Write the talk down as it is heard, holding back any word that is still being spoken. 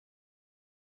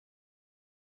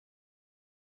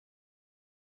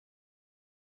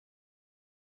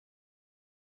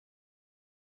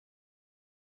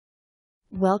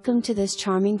Welcome to this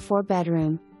charming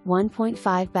 4-bedroom,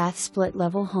 1.5 bath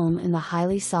split-level home in the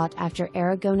highly sought-after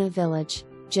Aragona Village,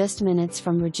 just minutes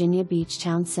from Virginia Beach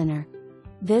Town Center.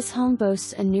 This home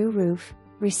boasts a new roof,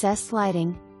 recessed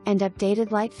lighting, and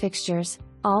updated light fixtures,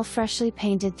 all freshly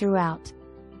painted throughout.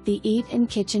 The eat-in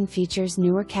kitchen features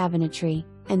newer cabinetry,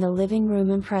 and the living room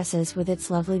impresses with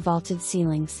its lovely vaulted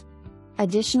ceilings.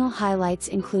 Additional highlights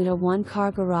include a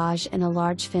one-car garage and a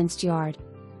large fenced yard.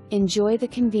 Enjoy the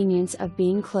convenience of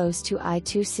being close to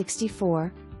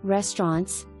I-264,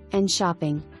 restaurants, and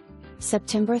shopping.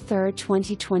 September 3,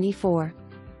 2024.